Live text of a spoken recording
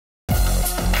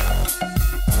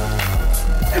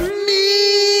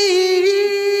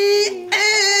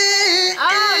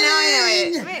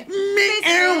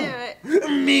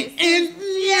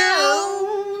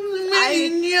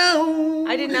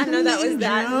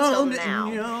that until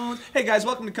now. Jones. Hey guys,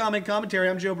 welcome to Comment Commentary.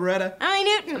 I'm Joe Beretta. I'm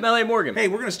Newton. I'm L.A. Morgan. Hey,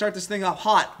 we're gonna start this thing off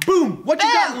hot. Boom! What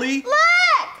you got, Lee? Look!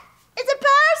 It's a poster!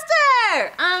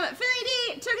 Philly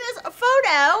D took this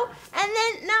photo, and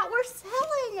then now we're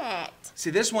selling it. See,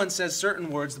 this one says certain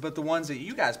words, but the ones that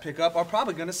you guys pick up are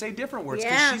probably gonna say different words,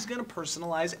 because Yeah. she's gonna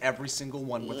personalize every single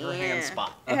one with her hand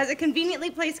spot. It has a conveniently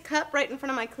placed cup right in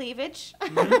front of my cleavage.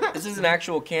 This is an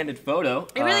actual candid photo.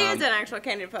 It really is an actual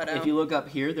candid photo. If you look up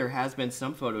here, there has been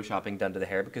some photoshopping done to the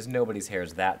hair because nobody's hair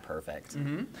is that perfect.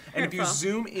 And if you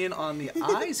zoom in on the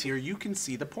eyes here, you can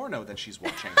see the porno that she's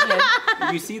watching.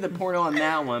 You see the porno on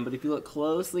that one, but if you look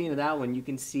closely into that one, you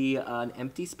can see an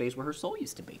empty space where her soul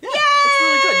used to be. Yeah, it's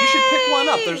really good. You should pick one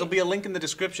up. There'll be a link in the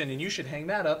description, and you should hang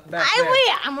that up back there.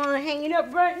 I'm gonna hang it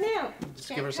up right now. Just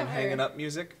give her some hanging up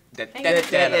music. Thanks,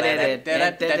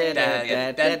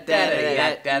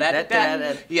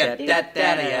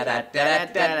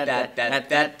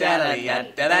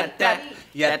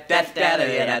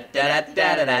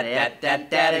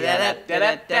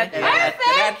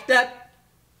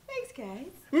 guys.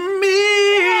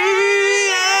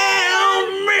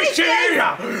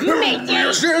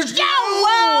 Mrs.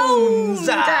 Jones!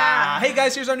 Hey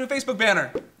guys, here's our new Facebook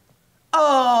banner.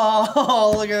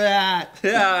 Oh, look at that.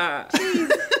 Yeah.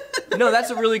 No, that's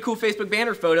a really cool Facebook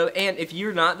banner photo, and if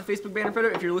you're not the Facebook banner photo,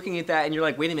 if you're looking at that and you're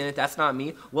like, wait a minute, that's not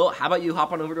me, well, how about you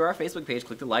hop on over to our Facebook page,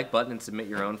 click the like button, and submit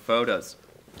your own photos.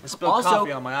 I spilled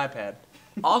coffee on my iPad.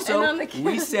 Also,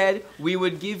 we said we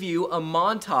would give you a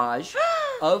montage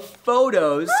of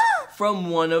photos from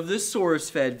one of the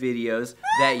SourceFed videos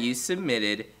that you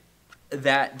submitted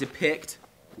that depict,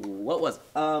 what was it?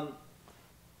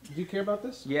 Do you care about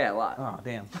this? Yeah, a lot. Oh,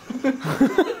 damn.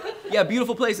 Yeah,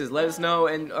 beautiful places. Let us know,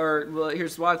 and well,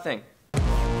 here's one thing.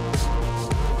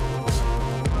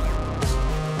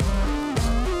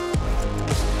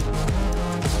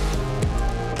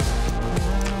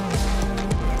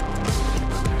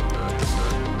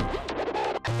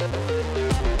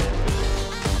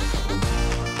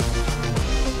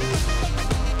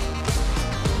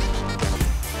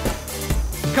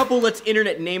 Couple lets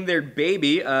internet name their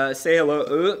baby. Say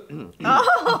hello.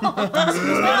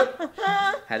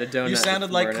 Had a donut. You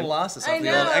sounded like morning. Colossus off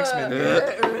the old X-Men.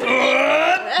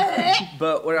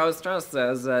 But what I was trying to say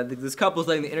is this couple's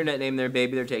letting the internet name their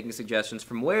baby. They're taking suggestions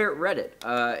from where? Reddit.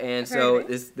 And so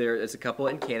there's a couple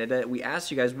in Canada. We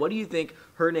asked you guys, what do you think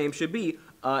her name should be?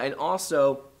 And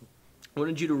also,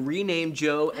 wanted you to rename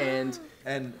Joe and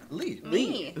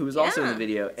Lee, who was also in the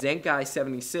video.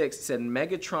 Zenkai76 said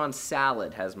Megatron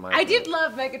Salad has my I did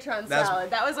love Megatron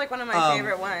Salad. That was like one of my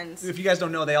favorite ones. If you guys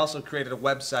don't know, they also created a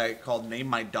website called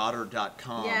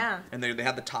NameMyDaughter.com. Yeah. And they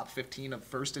had the top 15 of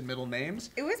first and middle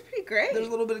names. It was pretty great. There's a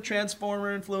little bit of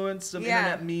Transformer influence, some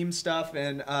internet meme stuff,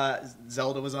 and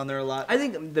Zelda was on there a lot. I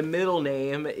think the middle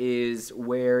name is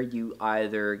where you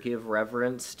either give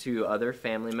reverence to other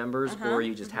family members or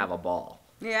you just have a ball.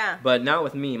 Yeah. But not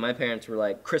with me. My parents were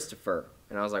like, Christopher.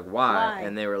 And I was like, why?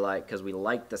 And they were like, because we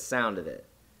liked the sound of it.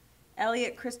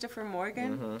 Elliot Christopher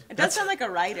Morgan? It does sound like a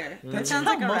writer. That sounds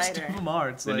like a most writer. of them are.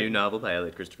 It's The like, new novel by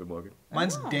Elliot Christopher Morgan.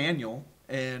 mine's Daniel,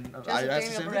 and I asked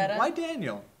the same thing. Why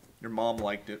Daniel? Your mom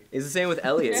liked it. It's the same with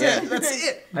Elliot. Yeah, that's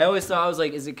it. I always thought, I was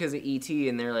like, is it because of E.T.?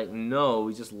 And they're like, no,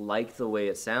 we just like the way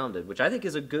it sounded, which I think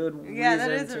is a good reason that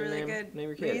is a to really name good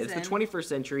your kid. It's the reason. 21st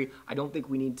century. I don't think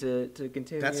we need to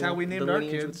continue. That's how we named the our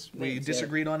lineage kids. with We names,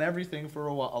 disagreed on everything for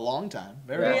a long time.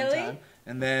 Very long time.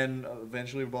 And then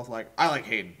eventually we're both like, I like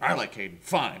Hayden. I like Hayden.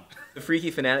 Fine. The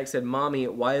Freaky Fanatic said, Mommy,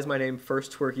 why is my name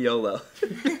First Twerkiolo?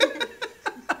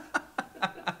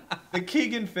 The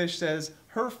Keegan Fish says,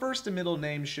 her first and middle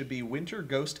name should be Winter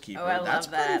Ghost Keeper. Oh, I That's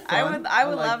love that. pretty fun. I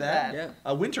would like love that.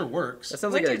 Yeah. Winter works. That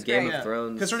sounds like a Winter's Game great. of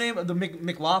Thrones. Because her name, the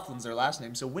McLaughlin's their last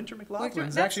name, so Winter McLaughlin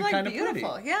is actually like kind of pretty.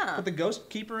 beautiful, yeah. Put the Ghost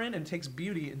Keeper in and takes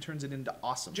beauty and turns it into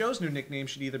awesome. Joe's new nickname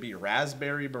should either be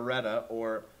Raspberry Beretta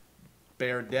or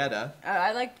Beardetta, Oh,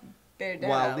 I like Beardetta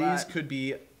while a Lee's lot. could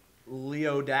be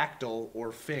Leodactyl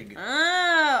or Fig. Oh,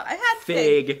 I had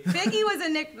Fig. Figgy was a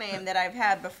nickname that I've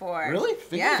had before. Really?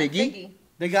 Figgy? Yeah, Figgy? Figgy.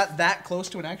 They got that close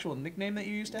to an actual nickname that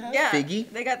you used to have? Yeah. Figgy?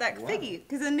 They got that Figgy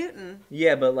because of Newton.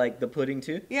 Yeah, but like the pudding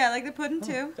too? Yeah, like the pudding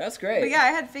too. That's great. But yeah,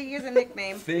 I had Figgy as a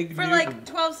nickname Fig for Newton. like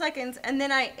 12 seconds, and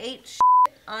then I ate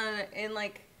in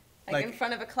like in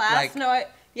front of a class. like- No, I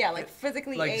like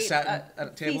physically Like ate sat at a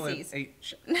table feces. and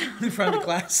ate in front of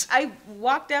class? I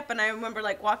walked up and I remember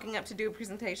like walking up to do a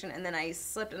presentation, and then I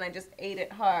slipped and I just ate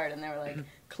it hard, and they were like,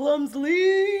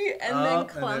 Clumsily, and then and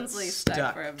clumsily it's stuck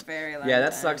stuck. for a very long time. Yeah,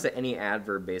 that sucks that any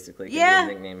adverb basically can Yeah.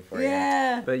 be a nickname for you.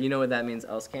 Yeah. But you know what that means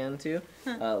else can too?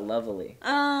 Lovely.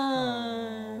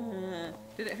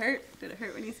 Did it hurt? Did it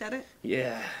hurt when you said it?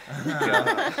 Yeah.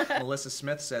 Melissa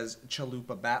Smith says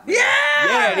Chalupa Batman.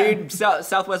 Yeah, dude.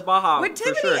 Southwest Baja. Would for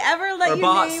Tiffany sure. ever let or you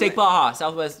Baja, name... Steak Baja,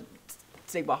 Southwest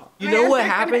Steak Baja. You know what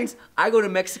happens? I go to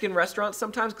Mexican restaurants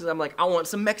sometimes because I'm like, I want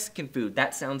some Mexican food.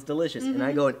 That sounds delicious. And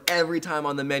I go, and every time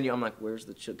on the menu, I'm like, where's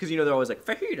the chalupa? Because you know they're always like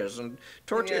fajitas and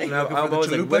tortillas. Yeah. And I'm always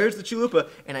like, chalupa? where's the chalupa?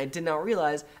 And I did not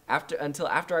realize until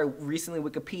after I recently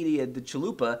Wikipedia'd the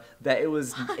chalupa that it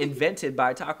was invented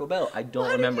by Taco Bell. I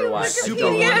don't remember why. I Super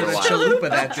don't remember wanted why. chalupa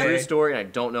that True day. story, and I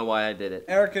don't know why I did it.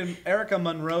 Erica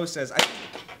Monroe says,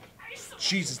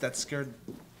 Jesus, that scared.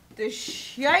 The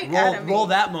shite out of me. Roll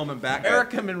that moment back.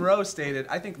 Erica Monroe stated,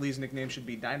 I think Lee's nickname should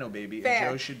be Dino Baby, Fair.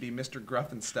 and Joe should be Mr.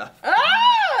 Gruff and Stuff.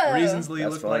 Ah! Reasons Lee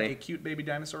That's looked funny. like a cute baby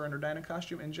dinosaur in her dino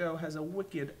costume, and Joe has a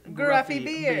wicked Gruffy gruffy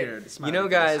beard. You Smiley know,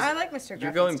 face. guys, I like Mr. Gruff you're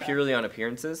and going Stuff. purely on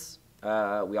appearances. We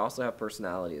also have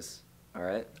personalities. All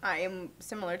right. I am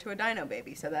similar to a dino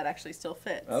baby, so that actually still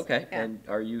fits. Okay. Yeah. And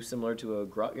are you similar to a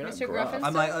gruff? You're not Mr. gruff. Gruff and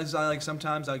I'm like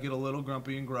sometimes I get a little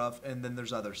grumpy and gruff, and then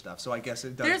there's other stuff. So I guess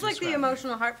it does. There's like the describe me.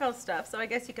 emotional, heartfelt stuff, so I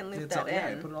guess you can loop It's that all- yeah,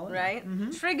 in, put it all in. right?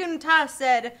 Trigunta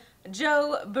said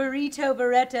Joe Burrito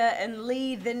Beretta and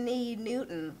Lee the Knee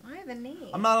Newton. Why the knee?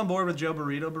 I'm not on board with Joe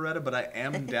Burrito Beretta, but I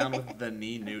am down with the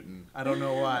knee Newton. I don't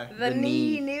know why. the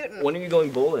knee Newton. When are you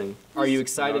going bowling? Are you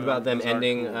excited No, about them those are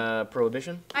ending cool.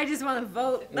 prohibition? I just want to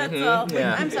vote. That's all.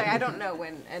 yeah. I'm sorry, I don't know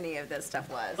when any of this stuff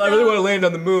was. I really want to land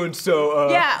on the moon, so.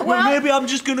 Yeah, well, maybe I'm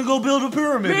just gonna go build a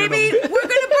pyramid. maybe we're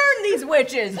gonna burn these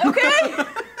witches, okay?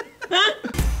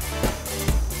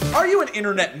 Are you an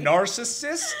internet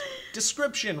narcissist?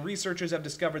 Description: researchers have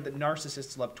discovered that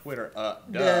narcissists love Twitter.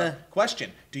 Duh.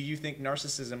 Question: do you think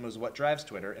narcissism is what drives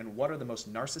Twitter, and what are the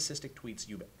most narcissistic tweets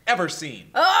you've ever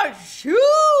seen? Oh shoot!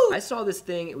 I saw this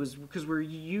thing. It was because we're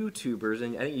YouTubers,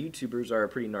 and I think YouTubers are a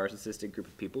pretty narcissistic group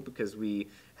of people because we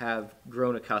have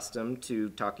grown accustomed to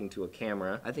talking to a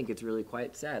camera. I think it's really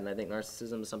quite sad, and I think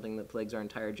narcissism is something that plagues our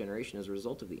entire generation as a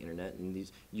result of the internet, and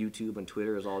these YouTube and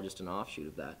Twitter is all just an offshoot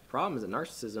of that. Problem is that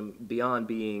narcissism, beyond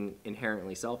being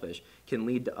inherently selfish, can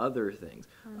lead to other things,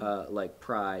 like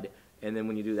pride. And then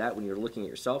when you do that, when you're looking at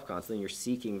yourself constantly, you're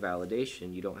seeking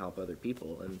validation, you don't help other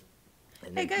people. And Hey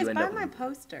then guys, you end buy up my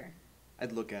poster.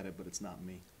 I'd look at it, but it's not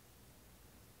me.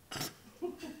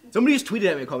 Somebody just tweeted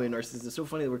at me and called me a narcissist. It's so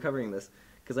funny that we're covering this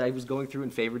because I was going through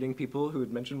and favoriting people who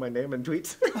had mentioned my name in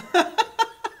tweets.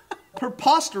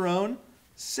 Perposterone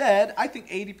said, I think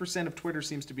 80% of Twitter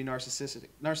seems to be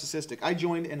narcissistic. I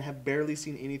joined and have barely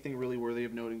seen anything really worthy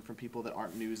of noting from people that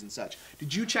aren't news and such.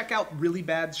 Did you check out really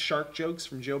bad shark jokes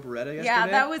from Joe Beretta yesterday? Yeah,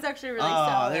 that was actually really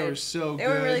solid. They were so They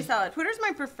good. were really solid. Twitter's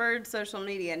my preferred social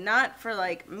media, not for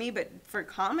like me, but for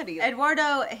comedy.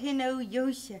 Eduardo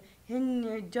Hinoyoshi.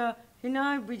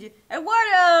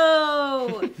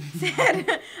 Eduardo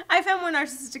said, I found more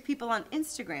narcissistic people on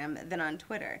Instagram than on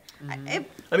Twitter. I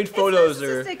mean, photos it's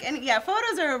are... narcissistic, and yeah,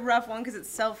 photos are a rough one because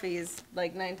it's selfies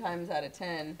like 9 times out of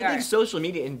 10. I think social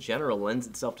media in general lends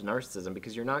itself to narcissism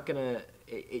because you're not gonna.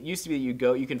 It used to be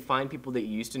that you can find people that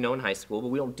you used to know in high school, but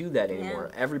we don't do that anymore.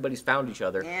 Yeah. Everybody's found each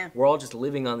other. Yeah. We're all just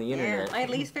living on the Yeah. internet. My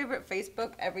least favorite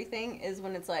Facebook everything is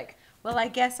when it's like, well, I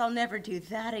guess I'll never do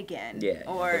that again. Yeah,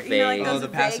 Or, the you know, like vague. those Oh, the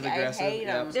vague, passive I aggressive, hate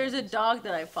yeah. them. There's a dog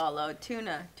that I follow,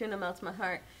 Tuna. Tuna melts my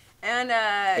heart. And,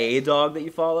 A dog that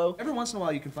you follow. Every once in a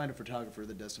while, you can find a photographer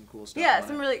that does some cool stuff. yeah, on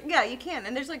some it. really, yeah, you can.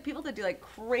 And there's like people that do like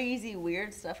crazy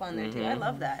weird stuff on there too. I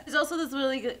love that. There's also this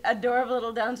really good, adorable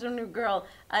little Down syndrome girl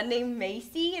named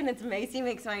Macy, and it's Macy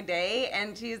Makes My Day,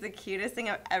 and she's the cutest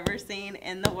thing I've ever seen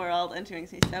in the world, and she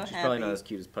makes me so She's happy. probably not as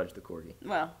cute as Pudge the Corgi.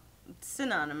 Well,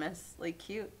 synonymously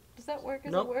cute. Does that work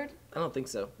as Nope. a word? I don't think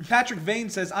so. Patrick Vane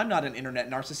says, I'm not an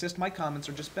internet narcissist. My comments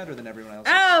are just better than everyone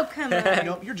else's. Oh, come on.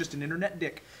 Nope, you're just an internet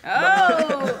dick.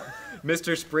 Oh.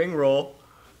 Mr. Springroll.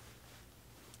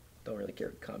 Don't really care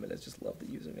what comment. I just love the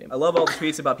username. I love all the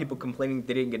tweets about people complaining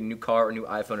they didn't get a new car or a new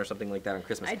iPhone or something like that on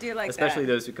Christmas. I do like Especially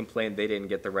that. those who complained they didn't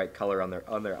get the right color on their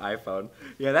iPhone.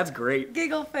 Yeah, that's great.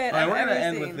 Giggle fit All right, I've we're ever going to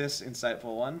end seen. with this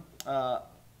insightful one.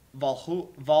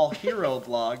 Valhero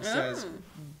Vlog says,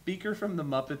 Beaker from the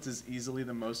Muppets is easily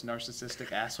the most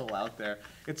narcissistic asshole out there.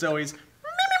 It's always,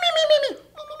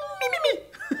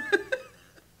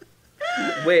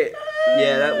 Wait,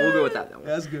 yeah, we'll go with that one.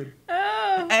 that's good.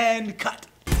 Oh. And cut.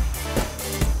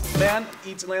 Man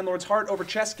eats landlord's heart over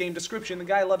chess game description. The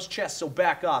guy loves chess, so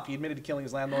back off. He admitted to killing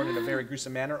his landlord in a very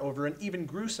gruesome manner over an even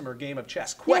gruesomer game of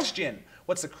chess. Question.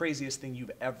 What's the craziest thing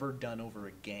you've ever done over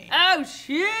a game? Oh,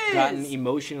 shit. Gotten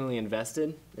emotionally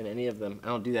invested in any of them. I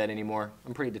don't do that anymore.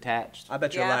 I'm pretty detached. I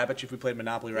bet you're lying. I bet you if we played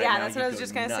Monopoly right now, that's what I was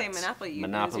just going to say. nuts.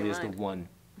 Monopoly is the one.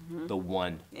 The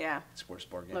one. Yeah. It's the worst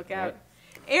board game. Look out.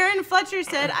 Aaron Fletcher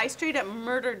said, I straight up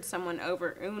murdered someone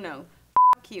over Uno.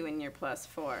 F you and your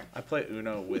 +4. I play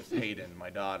Uno with Hayden, my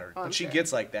daughter. Oh, when she sure.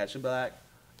 gets like that, she'll be like,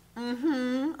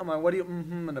 I'm like, what are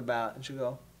you about? And she'll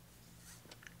go,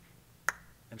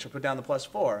 and she'll put down the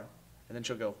 +4, and then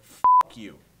she'll go, F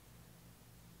you.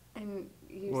 And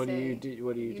you What say, do you do?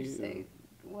 What do you do? Say,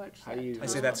 watch How do you? I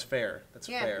say that's fair. That's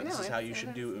Yeah, fair. no, This is how it's- you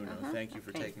should do Uno. uh-huh, Thank you for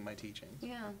okay. taking my teachings.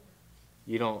 Yeah.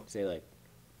 You don't say like,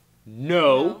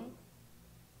 no.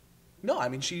 No, I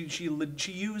mean she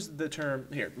used the term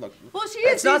here. Look, Well, she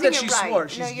is it's not that using she it right. swore. No,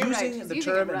 She's you're right. using She's the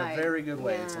using term it in a right. very good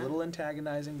way. It's a Yeah. little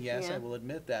antagonizing, yes, Yeah. I will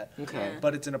admit that. Okay. Yeah.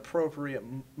 But it's an appropriate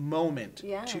moment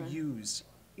Yeah. to use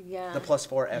Yeah. the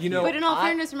 +4 F. You know, But in all I-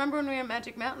 fairness, remember when we were at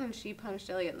Magic Mountain, she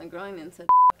punched Elliot in the groin and said,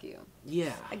 F you.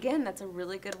 Yeah. Again, that's a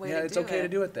really good way to do it. Yeah, it's okay to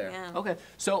do it there. Yeah. Okay,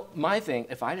 so my thing,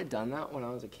 if I'd have done that when I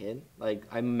was a kid, like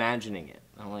I'm imagining it,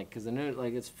 I'm like, because I know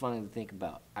like it's funny to think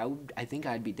about. I think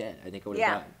I'd be dead. I think I would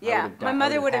have Yeah, died. yeah. My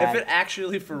mother would have- If it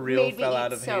actually for real Made me fell eat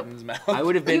out of soap. Hayden's mouth, I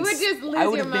would have been. You would just lose I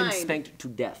would your have been mind. spanked to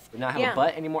death. And not have Yeah. a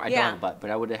butt anymore. I don't Yeah. have a butt,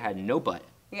 but I would have had no butt.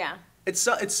 Yeah. it's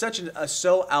such a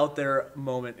so out there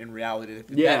moment in reality. If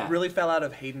Yeah. that really fell out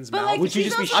of Hayden's But mouth, like, Would you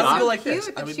she's just be also I would shocked? go like cute this.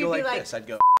 that I would she'd go be like this. I'd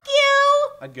go. You!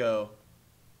 I'd go.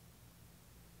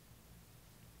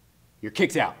 You're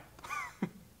kicked out.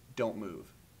 Don't move.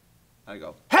 I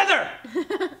go, Heather!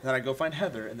 Then I'd go find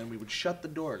Heather, and then we would shut the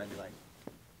door, and I'd be like,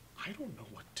 I don't know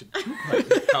what to do right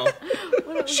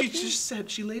now. She just said,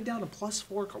 she laid down a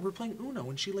 +4 card. We're playing Uno,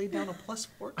 and she laid down a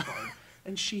 +4 card,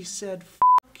 and she said, F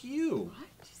you. What?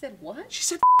 She said what? She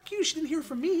said, F you. She didn't hear it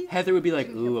from me. Heather would be like,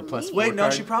 Didn't ooh, hear a from plus me. four Wait, no,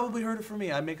 card. she probably heard it from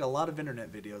me. I make a lot of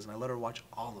internet videos, and I let her watch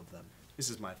all of them. This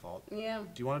is my fault. Yeah. Do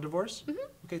you want a divorce?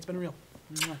 Okay, it's been real.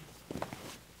 Mwah.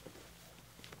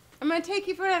 I'm gonna take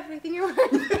you for everything you're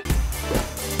worth.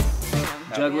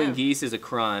 Juggling Yeah. geese is a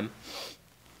crime.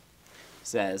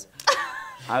 Says,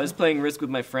 I was playing Risk with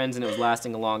my friends and it was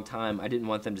lasting a long time. I didn't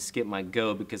want them to skip my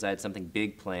go because I had something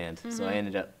big planned. So I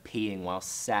ended up peeing while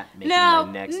sat making No,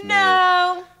 my next move.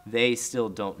 no. They still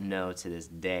don't know to this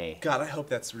day. God, I hope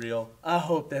that's real. I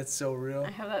hope that's so real.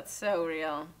 I have that so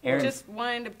real. Aaron- Just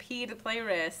wanting to pee to play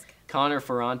Risk. Connor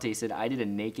Ferrante said, I did a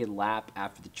naked lap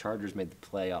after the Chargers made the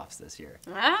playoffs this year.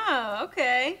 Oh,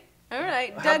 okay. All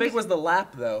right. How Doug- big was the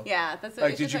lap, though? Yeah, that's what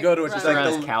Like, it's did just you like go to it just run. like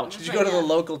Around the couch? Did you go to the Yeah.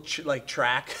 local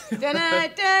track? Were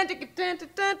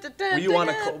you on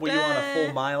a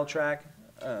full mile track?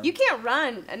 You can't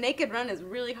run. A naked run is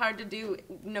really hard to do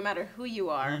no matter who you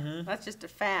are. That's just a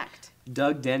fact.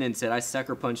 Doug Denon said, I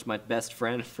sucker punched my best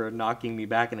friend for knocking me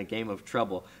back in a game of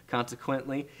trouble.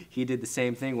 Consequently, he did the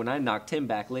same thing when I knocked him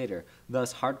back later.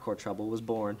 Thus, hardcore trouble was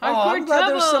born. Oh, I'm Hardcore glad there's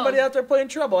trouble. somebody out there playing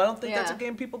trouble. I don't think that's a Yeah.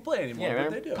 game people play anymore, Yeah, but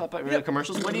remember? they do. Pop up the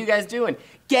commercials. What are you guys doing?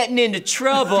 Getting into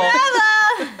trouble.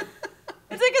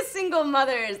 It's like a single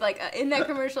mother is like in that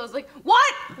commercial is like,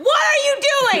 what? What are you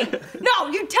doing? No,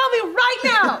 you tell me right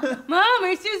now. Mom,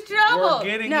 it's just trouble. We're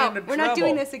getting no, into we're not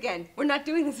doing trouble. this again. We're not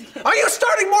doing this again. Are you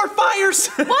starting more fires?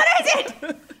 What is it?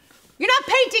 You're not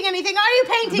painting anything. Are you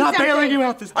painting Not something? bailing you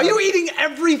out this Are time. you eating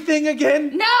everything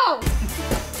again? No.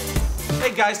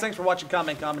 Hey guys, thanks for watching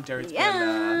Commentary.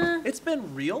 Yeah. It's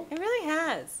been real. It really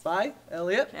has. Bye,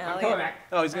 Elliot. Elliot.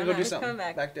 Oh, he's gonna go do he's something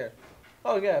coming back. there.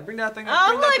 Oh yeah, bring that thing up. Oh,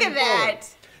 bring that look thing at that. forward.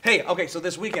 Hey, okay, so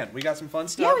this weekend we got some fun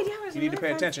stuff. Yeah, we do. There's You need to some pay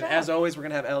really fun attention. stuff. As always, we're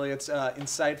gonna have Elliot's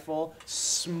insightful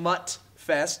smut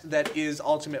fest that is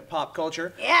ultimate pop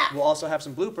culture. Yeah. We'll also have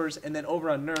some bloopers, and then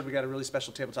over on Nerd we got a really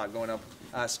special table talk going up.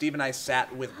 Steve and I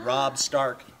sat with Rob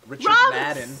Stark, Richard Rob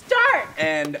Madden, Stark.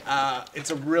 and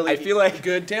it's a really I feel like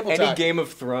good table any talk. Game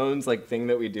of Thrones like thing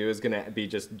that we do is gonna be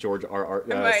just George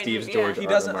Right, Steve's yeah. George. He R.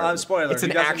 doesn't- R. Martin. spoiler, It's he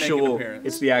an doesn't make an actual. appearance.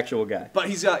 It's the actual guy. But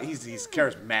he's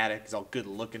charismatic. He's all good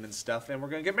looking and stuff, and we're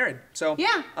gonna get married. So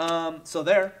Yeah. So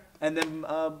there, and then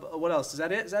what else? Is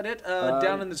that it?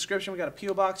 Down in the description we got a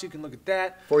PO box. You can look at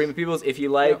that. For you peoples, if you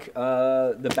like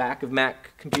the back of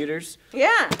Mac computers,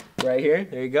 Yeah. right here,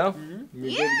 there you go. You're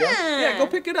good to go. Yeah, go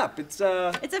pick it up. It's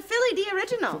It's a Philly D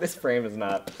original. This frame is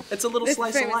not. a little This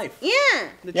slice of frame is- life Yeah.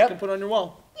 that Yep. you can put on your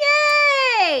wall,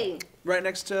 Yay! right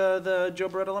next to the Joe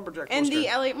Beretta lumberjack And poster. the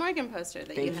Elliot Morgan poster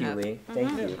that Thank you you, have. Lee.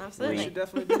 Thank you. You Absolutely. should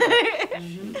definitely do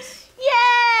that.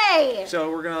 Yay!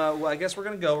 So we're gonna. Well, I guess we're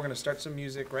gonna go. We're gonna start some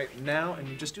music right now, and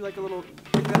you just do like a little.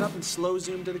 Pick that stand up and slow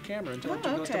zoom to the camera until it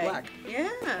goes to black. Yeah.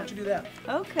 Why don't you do that?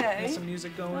 Okay. Get some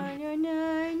music going.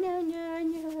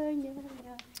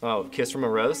 Oh, Kiss from a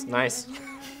Rose? Nice.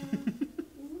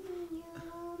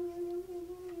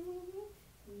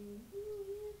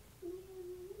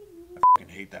 I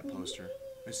hate that poster.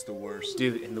 It's the worst.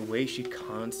 Dude, and the way she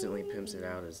constantly pimps it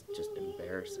out is just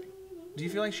embarrassing. Do you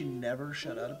feel like she never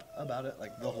shut up about it,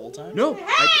 like, the whole time? No.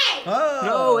 Hey! Oh!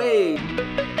 No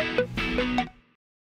way.